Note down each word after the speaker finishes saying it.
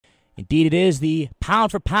Indeed, it is the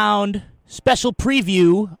pound for pound special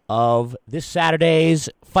preview of this Saturday's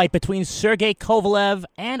fight between Sergey Kovalev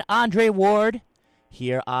and Andre Ward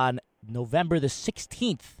here on November the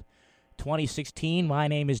 16th, 2016. My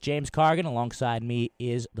name is James Cargan. Alongside me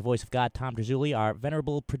is the voice of God, Tom Drzuli, our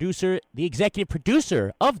venerable producer, the executive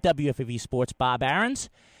producer of WFAV Sports, Bob Aarons.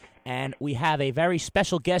 And we have a very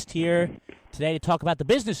special guest here today to talk about the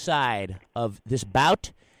business side of this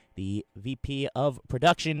bout, the VP of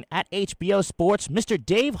Production at HBO Sports, Mr.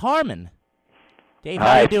 Dave Harmon. Dave,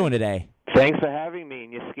 how are you doing today? Thanks for having me,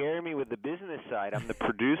 and you scare me with the business side. I'm the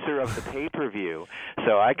producer of the pay-per-view,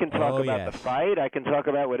 so I can talk about the fight. I can talk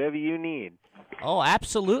about whatever you need. Oh,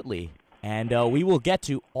 absolutely. And we will get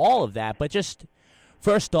to all of that, but just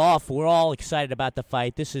first off, we're all excited about the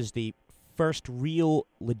fight. This is the first real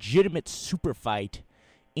legitimate super fight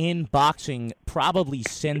in boxing probably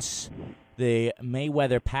since the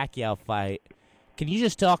Mayweather-Pacquiao fight. Can you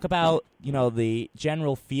just talk about, the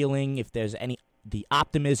general feeling, if there's the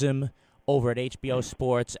optimism over at HBO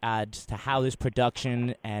Sports as to how this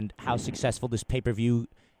production and how successful this pay-per-view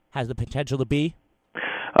has the potential to be?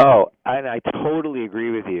 Oh, and I totally agree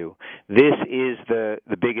with you. This is the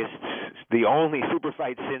biggest, the only super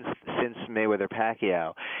fight since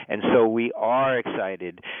Mayweather-Pacquiao, and so we are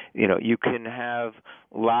excited. You can have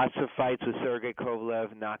lots of fights with Sergey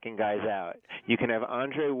Kovalev knocking guys out. You can have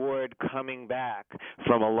Andre Ward coming back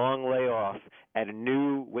from a long layoff at a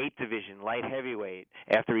new weight division, light heavyweight,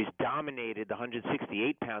 after he's dominated the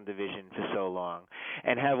 168-pound division for so long,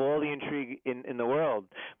 and have all the intrigue in the world.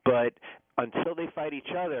 But until they fight each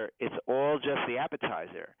other, it's all just the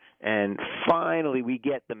appetizer. And finally, we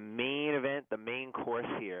get the main event, the main course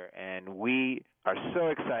here, and we are so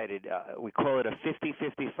excited. We call it a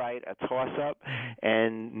 50-50 fight, a toss-up,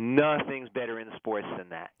 and nothing's better in sports than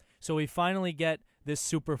that. So we finally get this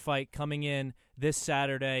super fight coming in this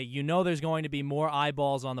Saturday. There's going to be more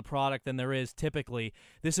eyeballs on the product than there is typically.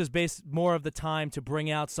 This is more of the time to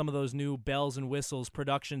bring out some of those new bells and whistles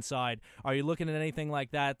production side. Are you looking at anything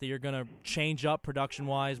like that you're going to change up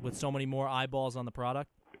production-wise with so many more eyeballs on the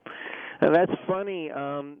product? That's funny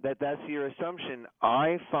that's your assumption.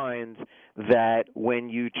 I find that when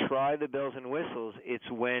you try the bells and whistles, it's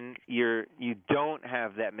when you don't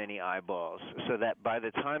have that many eyeballs, so that by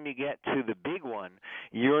the time you get to the big one,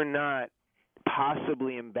 you're not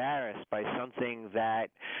possibly embarrassed by something that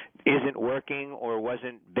isn't working or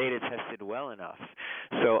wasn't beta tested well enough.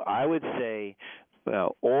 So I would say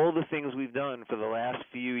all the things we've done for the last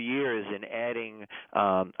few years in adding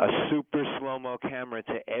a super slow-mo camera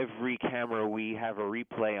to every camera we have a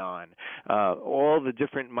replay on, all the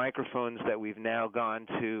different microphones that we've now gone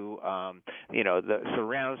to, the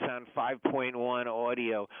surround sound 5.1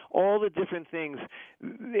 audio, all the different things,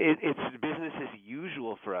 it's business as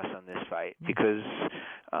usual for us on this fight because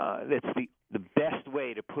it's the best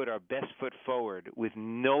way to put our best foot forward with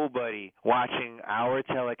nobody watching our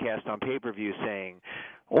telecast on pay-per-view saying,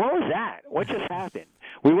 what was that? What just happened?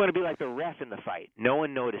 We want to be like the ref in the fight. No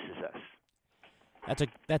one notices us.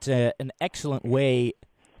 That's an excellent way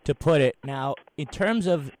to put it. Now, in terms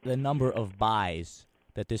of the number of buys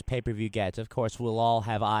that this pay-per-view gets, of course, we'll all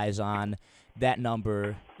have eyes on that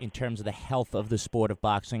number in terms of the health of the sport of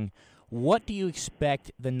boxing. What do you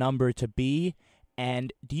expect the number to be?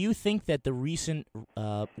 And do you think that the recent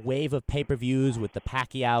wave of pay-per-views with the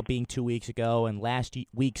Pacquiao being 2 weeks ago and last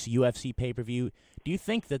week's UFC pay-per-view, do you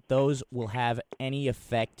think that those will have any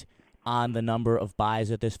effect on the number of buys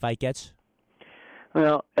that this fight gets?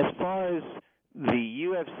 Well, as far as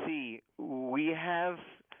the UFC, we have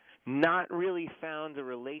not really found a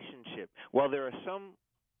relationship. While there are some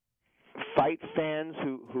fight fans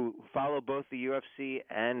who follow both the UFC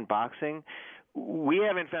and boxing, we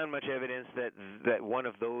haven't found much evidence that one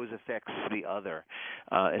of those affects the other.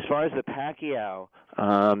 As far as the Pacquiao,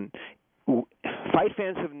 fight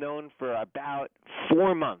fans have known for about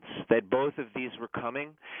 4 months that both of these were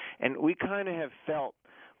coming, and we kind of have felt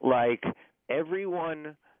like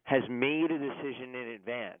everyone has made a decision in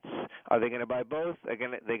advance. Are they going to buy both? They're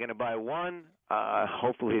going to buy one.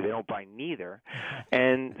 Hopefully they don't buy neither.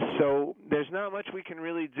 And so there's not much we can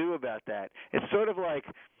really do about that. It's sort of like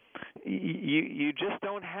you just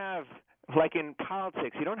don't have, like in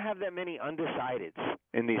politics, you don't have that many undecideds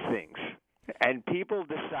in these things. And people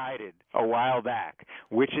decided a while back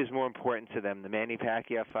which is more important to them, the Manny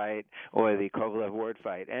Pacquiao fight or the Kovalev-Ward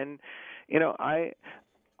fight. And, I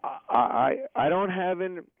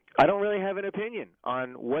don't really have an opinion on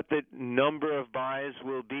what the number of buys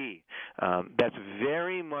will be. That's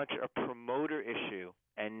very much a promoter issue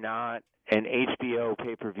and not an HBO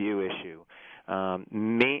pay-per-view issue.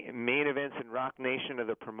 Main events in Rock Nation are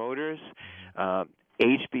the promoters.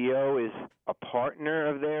 HBO is a partner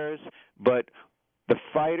of theirs, but the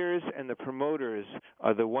fighters and the promoters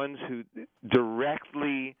are the ones who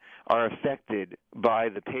directly are affected by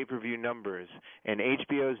the pay-per-view numbers, and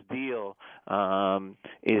HBO's deal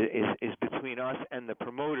is between us and the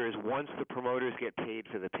promoters once the promoters get paid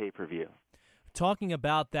for the pay-per-view. Talking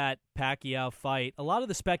about that Pacquiao fight, a lot of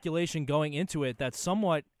the speculation going into it that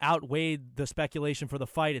somewhat outweighed the speculation for the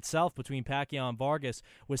fight itself between Pacquiao and Vargas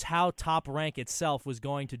was how Top Rank itself was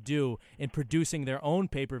going to do in producing their own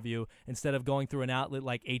pay-per-view instead of going through an outlet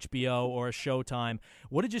like HBO or a Showtime.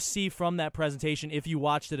 What did you see from that presentation, if you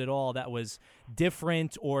watched it at all, that was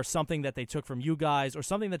different or something that they took from you guys or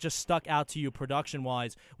something that just stuck out to you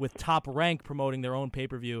production-wise with Top Rank promoting their own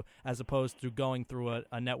pay-per-view as opposed to going through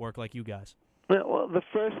a network like you guys? Well, the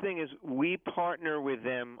first thing is we partner with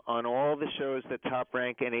them on all the shows that Top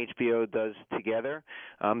Rank and HBO does together.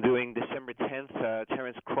 I'm doing December 10th.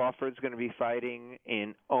 Terrence Crawford's going to be fighting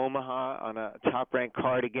in Omaha on a Top Rank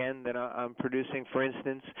card again that I'm producing, for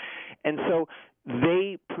instance. And so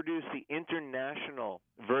they produce the international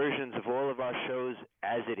versions of all of our shows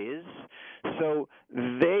as it is. So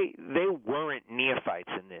they weren't neophytes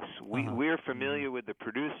in this. We're familiar with the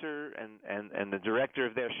producer and the director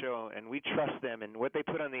of their show, and we trust them. And what they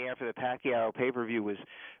put on the air for the Pacquiao pay-per-view was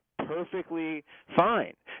perfectly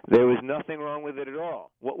fine. There was nothing wrong with it at all.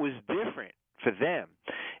 What was different for them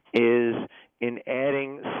is in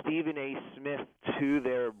adding Stephen A. Smith to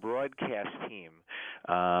their broadcast team.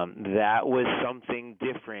 That was something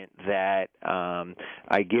different that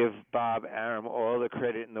I give Bob Arum all the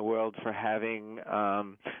credit in the world for having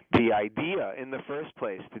the idea in the first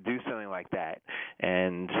place to do something like that.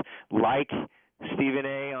 And like Stephen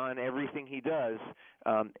A. on everything he does,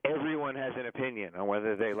 everyone has an opinion on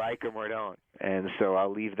whether they like him or don't. And so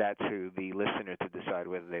I'll leave that to the listener to decide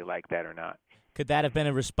whether they like that or not. Could that have been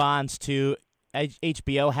a response to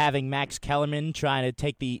HBO having Max Kellerman trying to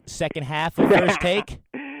take the second half of First Take?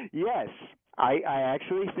 Yes. I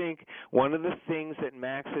actually think one of the things that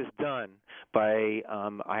Max has done by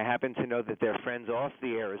I happen to know that they're friends off the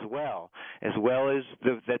air as well as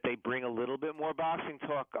that they bring a little bit more boxing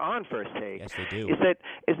talk on First Take. Yes, they do.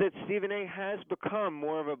 Is that Stephen A. has become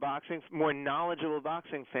more of a more knowledgeable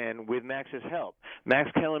boxing fan with Max's help.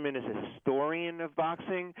 Max Kellerman is a historian of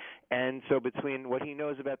boxing, and so between what he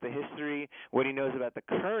knows about the history, what he knows about the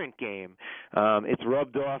current game, it's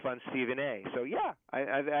rubbed off on Stephen A. So yeah,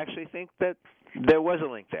 I actually think that there was a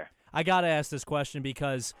link there. I got to ask this question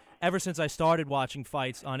because ever since I started watching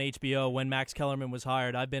fights on HBO when Max Kellerman was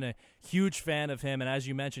hired, I've been a huge fan of him. And as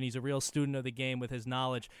you mentioned, he's a real student of the game with his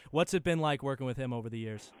knowledge. What's it been like working with him over the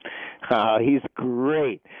years? He's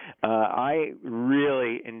great. I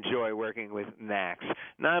really enjoy working with Max.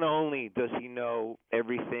 Not only does he know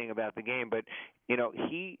everything about the game, but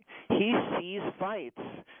he sees fights.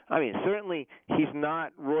 I mean, certainly he's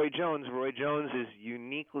not Roy Jones. Roy Jones is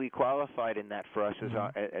uniquely qualified in that for us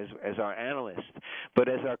as our analyst. But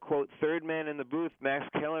as our quote third man in the booth, Max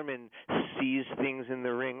Kellerman sees things in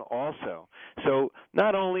the ring also. So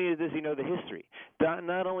not only does he know the history,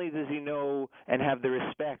 not only does he know and have the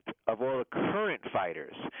respect of all the current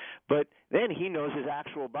fighters, but then he knows his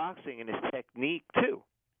actual boxing and his technique too.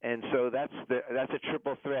 And so that's a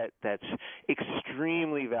triple threat that's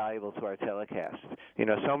extremely valuable to our telecast.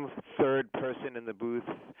 Some third person in the booth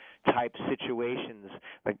type situations,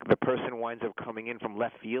 like the person winds up coming in from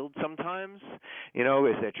left field sometimes,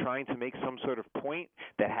 as they're trying to make some sort of point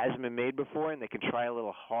that hasn't been made before, and they can try a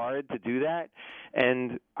little hard to do that.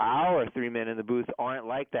 And our three men in the booth aren't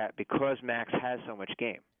like that because Max has so much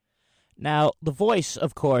game. Now, the voice,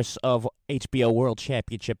 of course, of HBO World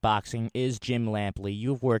Championship Boxing is Jim Lampley.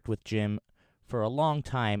 You've worked with Jim for a long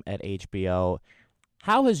time at HBO.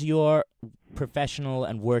 How has your professional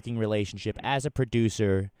and working relationship as a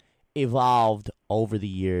producer evolved over the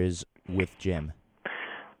years with Jim?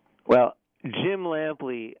 Well, Jim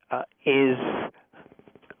Lampley is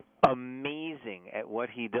amazing at what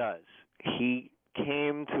he does. He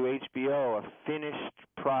came to HBO a finished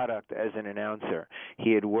product as an announcer.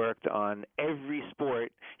 He had worked on every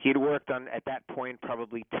sport. He had worked on, at that point,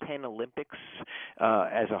 probably 10 Olympics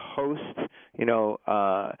as a host.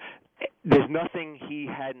 There's nothing he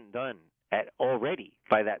hadn't done already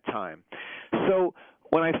by that time. So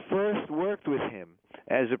when I first worked with him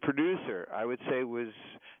as a producer, I would say was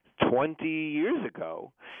 20 years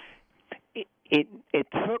ago, it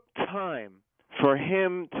took time for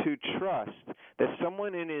him to trust that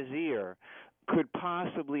someone in his ear could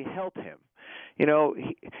possibly help him.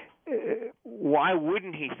 why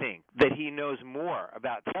wouldn't he think that he knows more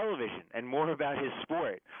about television and more about his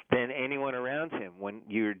sport than anyone around him when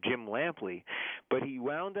you're Jim Lampley? But he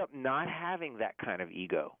wound up not having that kind of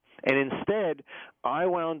ego. And instead, I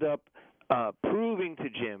wound up proving to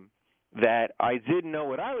Jim that I did know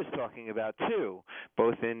what I was talking about too,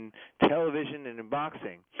 both in television and in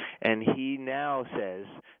boxing. And he now says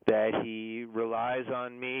that he relies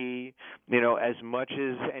on me, as much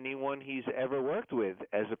as anyone he's ever worked with,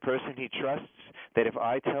 as a person he trusts, that if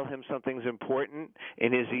I tell him something's important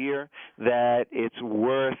in his ear, that it's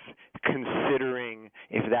worth considering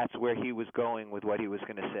if that's where he was going with what he was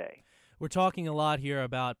going to say. We're talking a lot here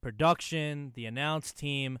about production, the announce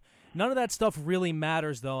team. None of that stuff really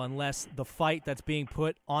matters, though, unless the fight that's being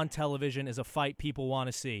put on television is a fight people want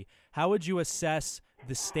to see. How would you assess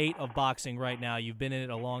the state of boxing right now? You've been in it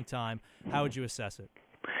a long time. How would you assess it?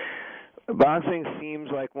 Boxing seems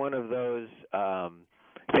like one of those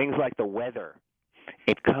things like the weather.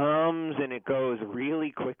 It comes and it goes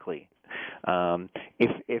really quickly.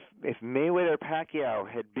 If Mayweather-Pacquiao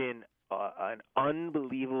had been an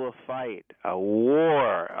unbelievable fight, a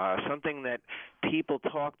war, something that people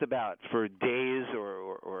talked about for days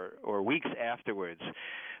or weeks afterwards,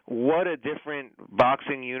 what a different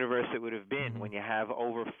boxing universe it would have been when you have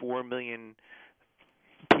over 4 million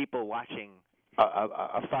people watching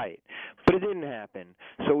a fight. But it didn't happen.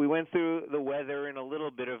 So we went through the weather in a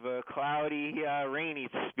little bit of a cloudy, rainy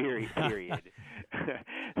period.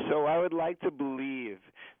 So I would like to believe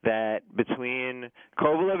that between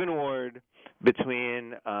Kovalev and Ward,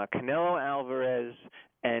 between Canelo Alvarez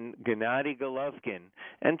and Gennady Golovkin,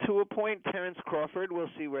 and to a point Terence Crawford, we'll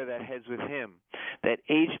see where that heads with him, that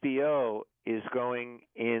HBO is going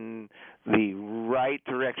in the right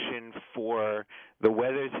direction for the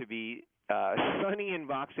weather to be sunny in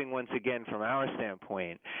boxing once again from our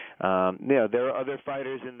standpoint. There are other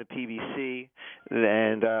fighters in the PBC,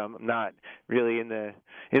 and I'm not really in the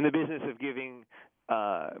business of giving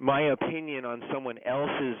my opinion on someone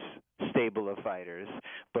else's stable of fighters.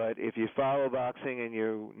 But if you follow boxing and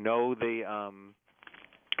you know the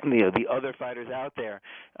other fighters out there,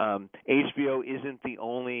 HBO isn't the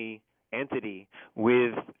only entity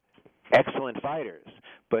with excellent fighters.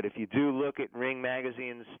 But if you do look at Ring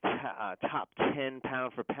Magazine's top 10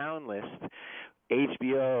 pound-for-pound list,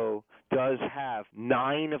 HBO does have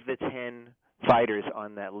 9 of the 10 fighters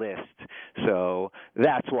on that list. So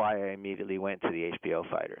that's why I immediately went to the HBO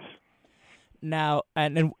fighters. Now,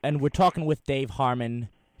 and we're talking with Dave Harmon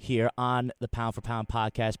here on the Pound for Pound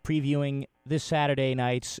podcast, previewing this Saturday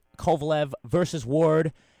night's Kovalev versus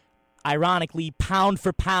Ward, ironically, pound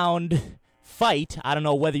for pound fight. I don't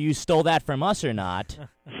know whether you stole that from us or not.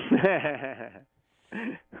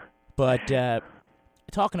 But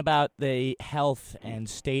talking about the health and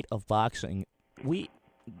state of boxing,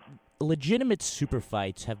 legitimate super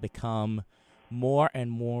fights have become more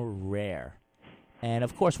and more rare. And,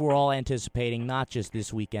 of course, we're all anticipating not just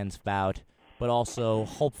this weekend's bout, but also,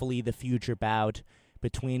 hopefully, the future bout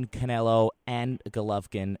between Canelo and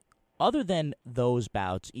Golovkin. Other than those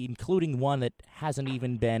bouts, including one that hasn't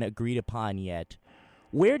even been agreed upon yet,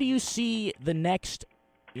 where do you see the next,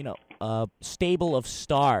 stable of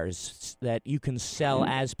stars that you can sell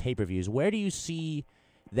as pay-per-views? Where do you see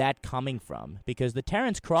that coming from? Because the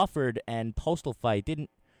Terence Crawford and Postal fight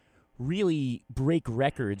didn't really break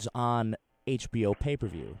records on HBO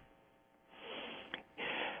pay-per-view.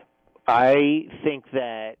 I think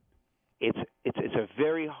that it's a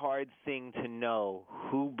very hard thing to know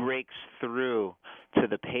who breaks through to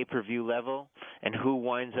the pay-per-view level and who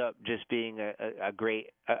winds up just being a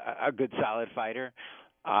good solid fighter.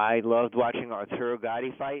 I loved watching Arturo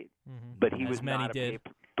Gatti fight, but he was not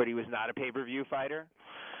a pay-per-view fighter.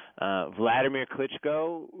 Vladimir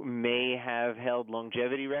Klitschko may have held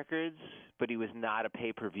longevity records, but he was not a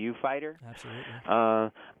pay-per-view fighter. Absolutely.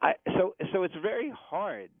 So it's very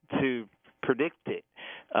hard to predict it.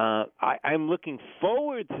 I'm looking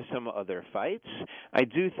forward to some other fights. I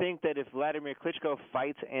do think that if Vladimir Klitschko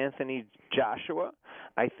fights Anthony Joshua,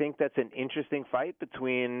 I think that's an interesting fight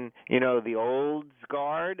between, the old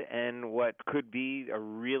guard and what could be a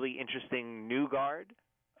really interesting new guard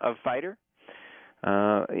of fighter.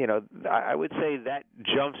 I would say that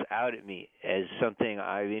jumps out at me as something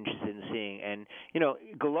I'm interested in seeing. And,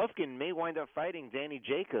 Golovkin may wind up fighting Danny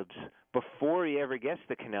Jacobs before he ever gets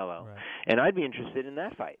to Canelo. Right. And I'd be interested in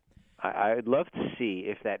that fight. I'd love to see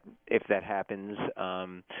if that happens,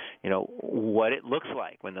 what it looks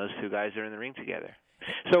like when those two guys are in the ring together.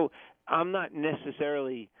 So I'm not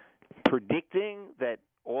necessarily predicting that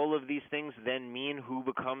all of these things then mean who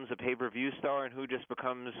becomes a pay-per-view star and who just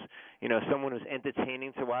becomes, someone who's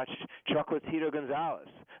entertaining to watch. Chocolatito Gonzalez,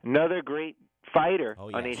 another great fighter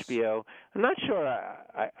on HBO. I'm not sure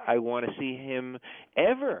I want to see him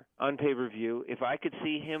ever on pay-per-view. If I could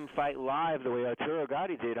see him fight live the way Arturo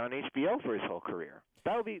Gatti did on HBO for his whole career,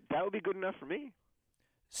 that would be good enough for me.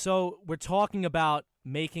 So we're talking about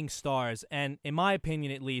making stars, and in my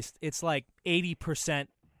opinion at least, it's like 80%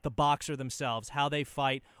 the boxer themselves, how they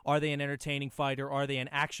fight. Are they an entertaining fighter? Are they an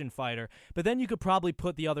action fighter? But then you could probably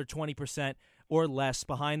put the other 20% or less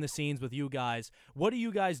behind the scenes with you guys. What do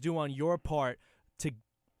you guys do on your part to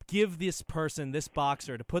give this person, this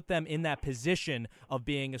boxer, to put them in that position of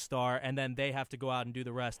being a star, and then they have to go out and do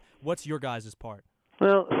the rest? What's your guys' part?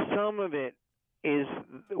 Well, some of it is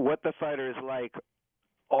what the fighter is like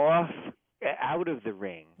out of the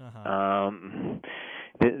ring.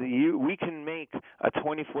 We can make a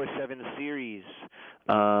 24/7 series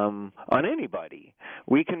on anybody.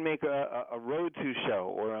 We can make a Road to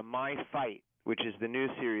show or a My Fight, which is the new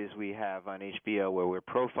series we have on HBO where we're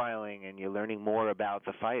profiling and you're learning more about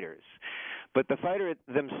the fighters. But the fighter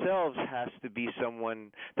themselves has to be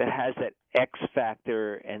someone that has that X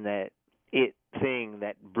factor and that it thing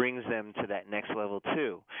that brings them to that next level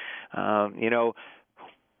too.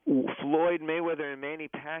 Floyd Mayweather and Manny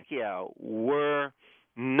Pacquiao were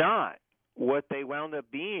not what they wound up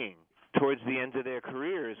being towards the end of their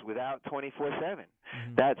careers without 24/7.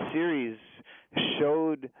 Mm-hmm. That series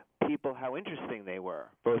showed people how interesting they were,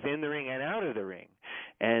 both in the ring and out of the ring,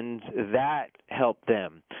 and that helped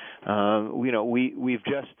them. We've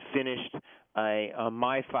just finished a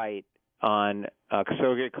My Fight on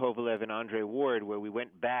Sergey Kovalev and Andre Ward, where we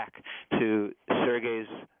went back to Sergey's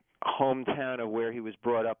hometown of where he was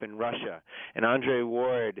brought up in Russia. And Andre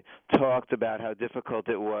Ward talked about how difficult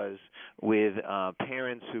it was with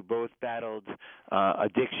parents who both battled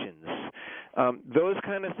addictions. Those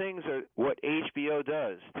kind of things are what HBO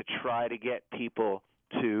does to try to get people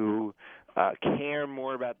to care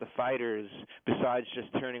more about the fighters besides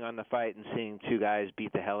just turning on the fight and seeing two guys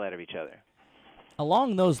beat the hell out of each other.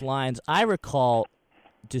 Along those lines, I recall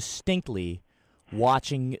distinctly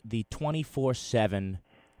watching the 24/7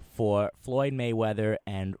 for Floyd Mayweather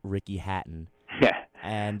and Ricky Hatton. Yeah.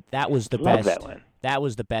 And that was the Love best. That one. That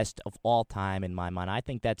was the best of all time in my mind. I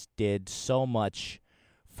think that did so much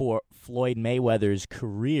for Floyd Mayweather's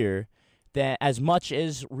career that as much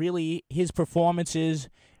as really his performances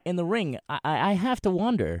in the ring. I have to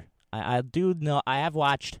wonder. I do know I have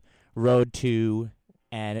watched Road to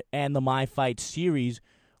and the My Fight series.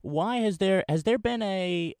 Why has there been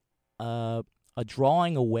a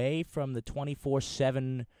drawing away from the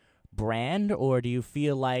 24/7 brand, or do you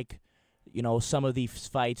feel like some of these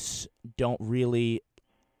fights don't really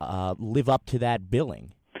live up to that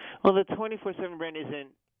billing? Well, the 24/7 brand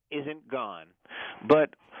isn't gone,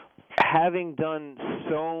 but having done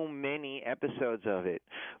so many episodes of it,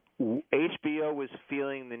 HBO was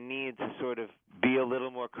feeling the need to sort of be a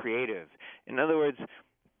little more creative. In other words,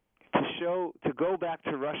 to go back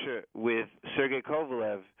to Russia with Sergey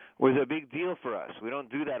Kovalev was a big deal for us. We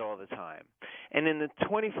don't do that all the time. And in the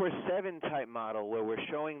 24/7 type model where we're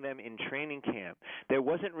showing them in training camp, there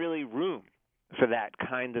wasn't really room for that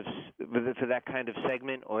kind of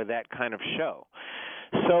segment or that kind of show.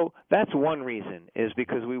 So that's one reason, is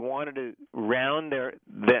because we wanted to round their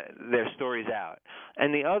stories out.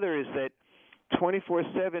 And the other is that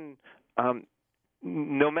 24/7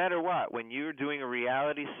 no matter what, when you're doing a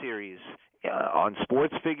reality series on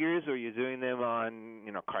sports figures or you're doing them on,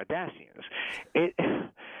 Kardashians, it's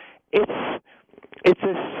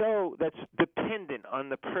a show that's dependent on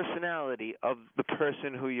the personality of the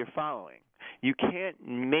person who you're following. You can't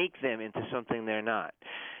make them into something they're not.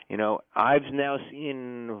 I've now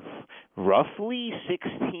seen roughly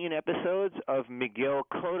 16 episodes of Miguel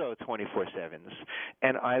Cotto 24/7s,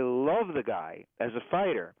 and I love the guy as a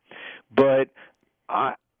fighter, but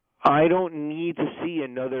I don't need to see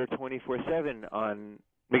another 24/7 on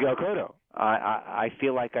Miguel Cotto. I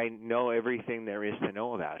feel like I know everything there is to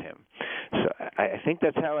know about him. So I think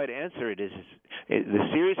that's how I'd answer it. The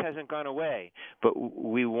series hasn't gone away, but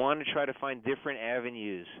we want to try to find different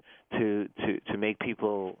avenues to make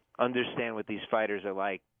people understand what these fighters are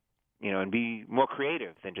like, and be more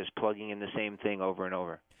creative than just plugging in the same thing over and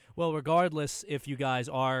over. Well, regardless if you guys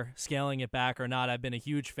are scaling it back or not, I've been a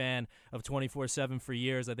huge fan of 24/7 for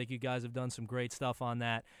years. I think you guys have done some great stuff on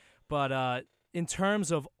that. But in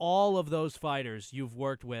terms of all of those fighters you've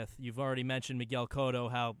worked with, you've already mentioned Miguel Cotto,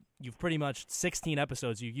 how you've pretty much 16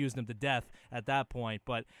 episodes, you've used him to death at that point.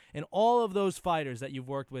 But in all of those fighters that you've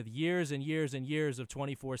worked with, years and years and years of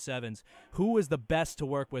 24/7s, who was the best to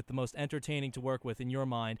work with, the most entertaining to work with in your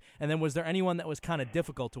mind? And then was there anyone that was kind of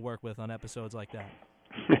difficult to work with on episodes like that?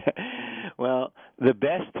 Well, the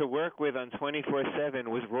best to work with on 24/7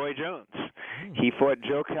 was Roy Jones. He fought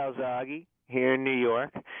Joe Calzaghe here in New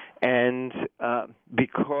York, and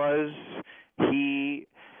because he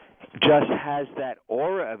just has that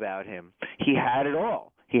aura about him, he had it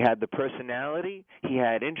all. He had the personality. He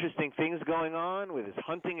had interesting things going on with his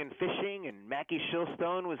hunting and fishing, and Mackie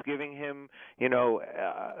Shilstone was giving him,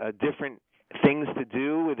 different things to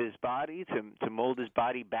do with his body to mold his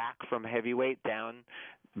body back from heavyweight down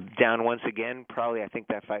once again. Probably, I think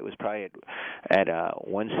that fight was probably at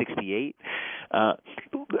 168.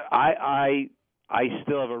 I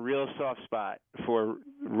still have a real soft spot for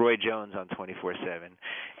Roy Jones on 24/7,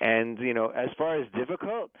 and as far as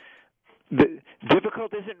difficult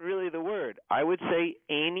isn't really the word. I would say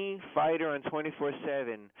any fighter on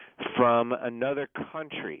 24/7 from another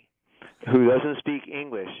country who doesn't speak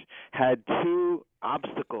English had two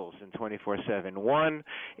obstacles in 24/7. One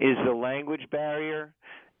is the language barrier,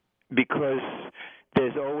 because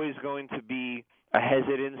there's always going to be a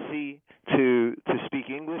hesitancy to speak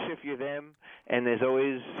English if you're them, and there's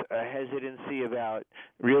always a hesitancy about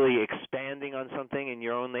really expanding on something in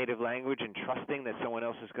your own native language and trusting that someone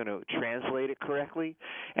else is going to translate it correctly.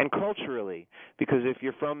 And culturally, because if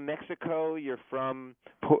you're from Mexico, you're from,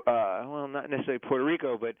 not necessarily Puerto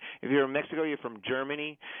Rico, but if you're in Mexico, you're from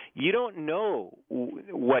Germany, you don't know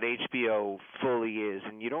what HBO fully is,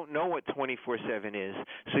 and you don't know what 24/7 is,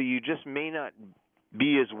 so you just may not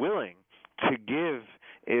be as willing to give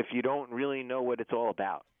if you don't really know what it's all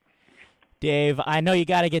about. Dave, I know you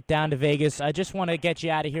got to get down to Vegas. I just want to get you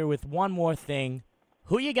out of here with one more thing.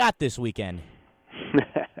 Who you got this weekend?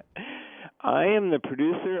 I am the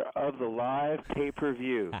producer of the live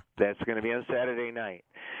pay-per-view that's going to be on Saturday night.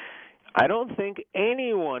 I don't think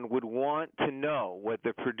anyone would want to know what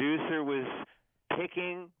the producer was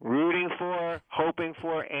picking, rooting for, hoping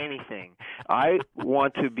for, anything. I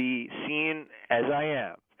want to be seen as I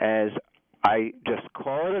am, as I just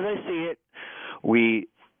call it as I see it. We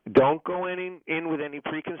don't go in with any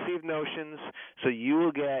preconceived notions, so you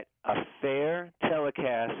will get a fair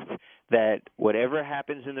telecast that whatever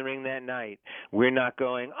happens in the ring that night, we're not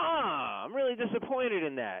going, I'm really disappointed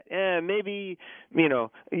in that. Maybe,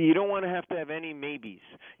 you don't want to have any maybes.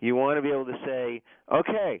 You want to be able to say,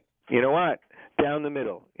 okay, you know what? Down the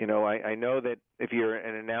middle. I know that if you're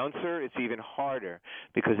an announcer, it's even harder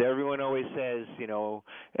because everyone always says, you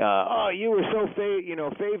were so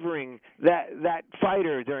favoring that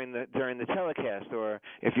fighter during the telecast, or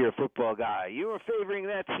if you're a football guy, you were favoring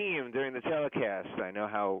that team during the telecast. I know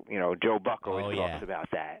how Joe Buck always talks about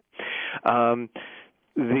that.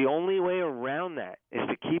 The only way around that is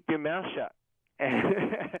to keep your mouth shut.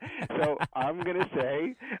 So I'm going to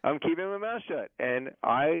say I'm keeping my mouth shut, and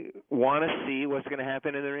I want to see what's going to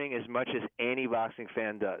happen in the ring as much as any boxing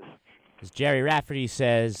fan does. As Jerry Rafferty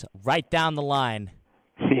says, right down the line.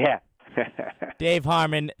 Yeah. Dave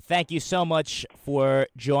Harmon, thank you so much for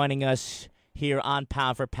joining us here on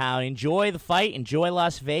Pound for Pound. Enjoy the fight, enjoy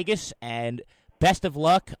Las Vegas, and best of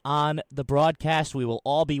luck on the broadcast. We will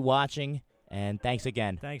all be watching, and thanks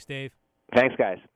again. Thanks, Dave. Thanks, guys.